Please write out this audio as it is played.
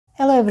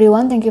Hello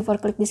everyone, thank you for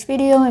clicking this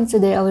video, and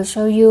today I will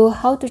show you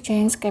how to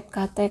change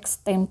CapCut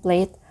text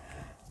template.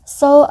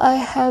 So I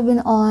have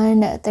been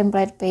on the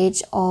template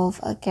page of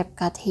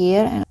CapCut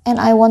here, and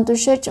I want to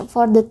search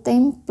for the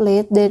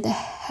template that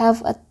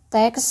have a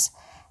text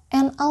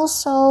and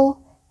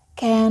also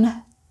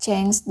can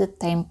change the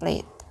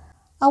template.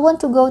 I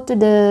want to go to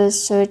the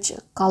search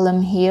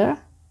column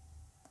here,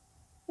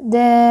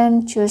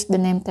 then choose the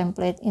name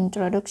template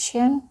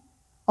introduction,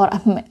 or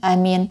I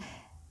mean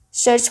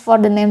search for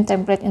the name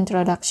template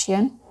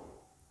introduction,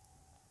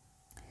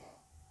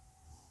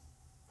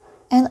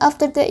 and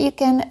after that you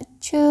can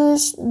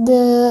choose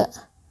the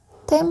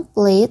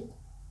template.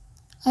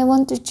 I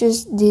want to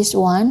choose this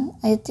one.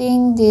 I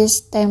think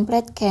this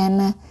template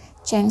can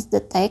change the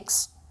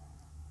text,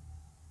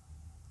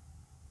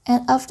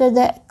 and after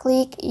that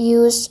click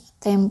use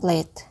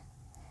template.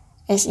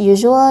 As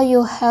usual,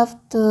 you have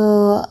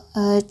to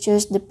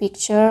choose the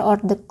picture or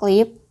the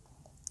clip.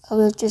 I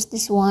will choose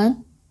this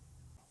one.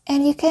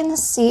 And you can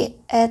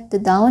see at the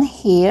down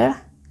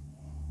here,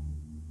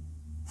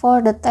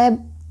 for the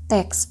tab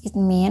text, it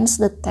means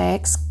the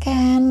text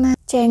can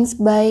change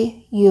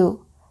by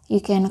you. You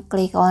can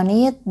click on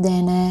it,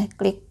 then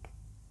click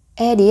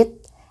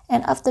edit,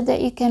 and after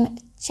that you can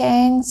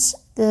change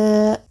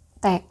the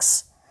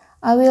text.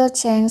 I will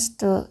change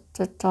to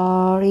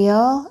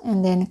tutorial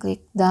and then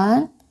click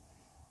done,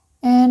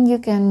 and you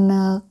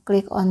can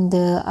click on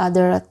the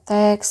other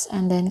text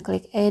and then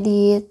click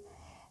edit,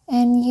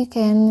 and you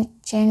can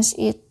change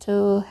it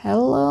to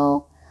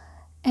hello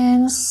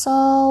and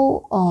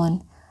so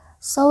on.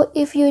 So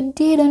if you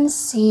didn't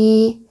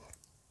see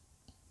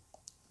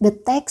the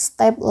text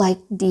type like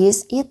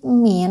this, it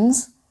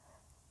means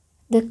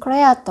the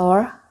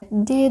creator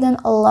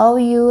didn't allow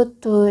you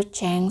to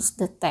change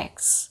the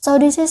text. So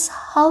this is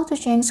how to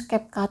change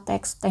CapCut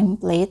text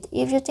template.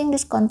 If you think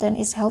this content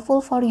is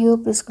helpful for you,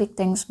 please click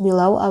thanks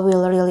below. I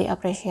will really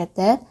appreciate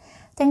that.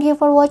 Thank you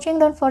for watching.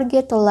 Don't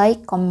forget to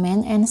like,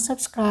 comment, and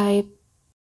subscribe.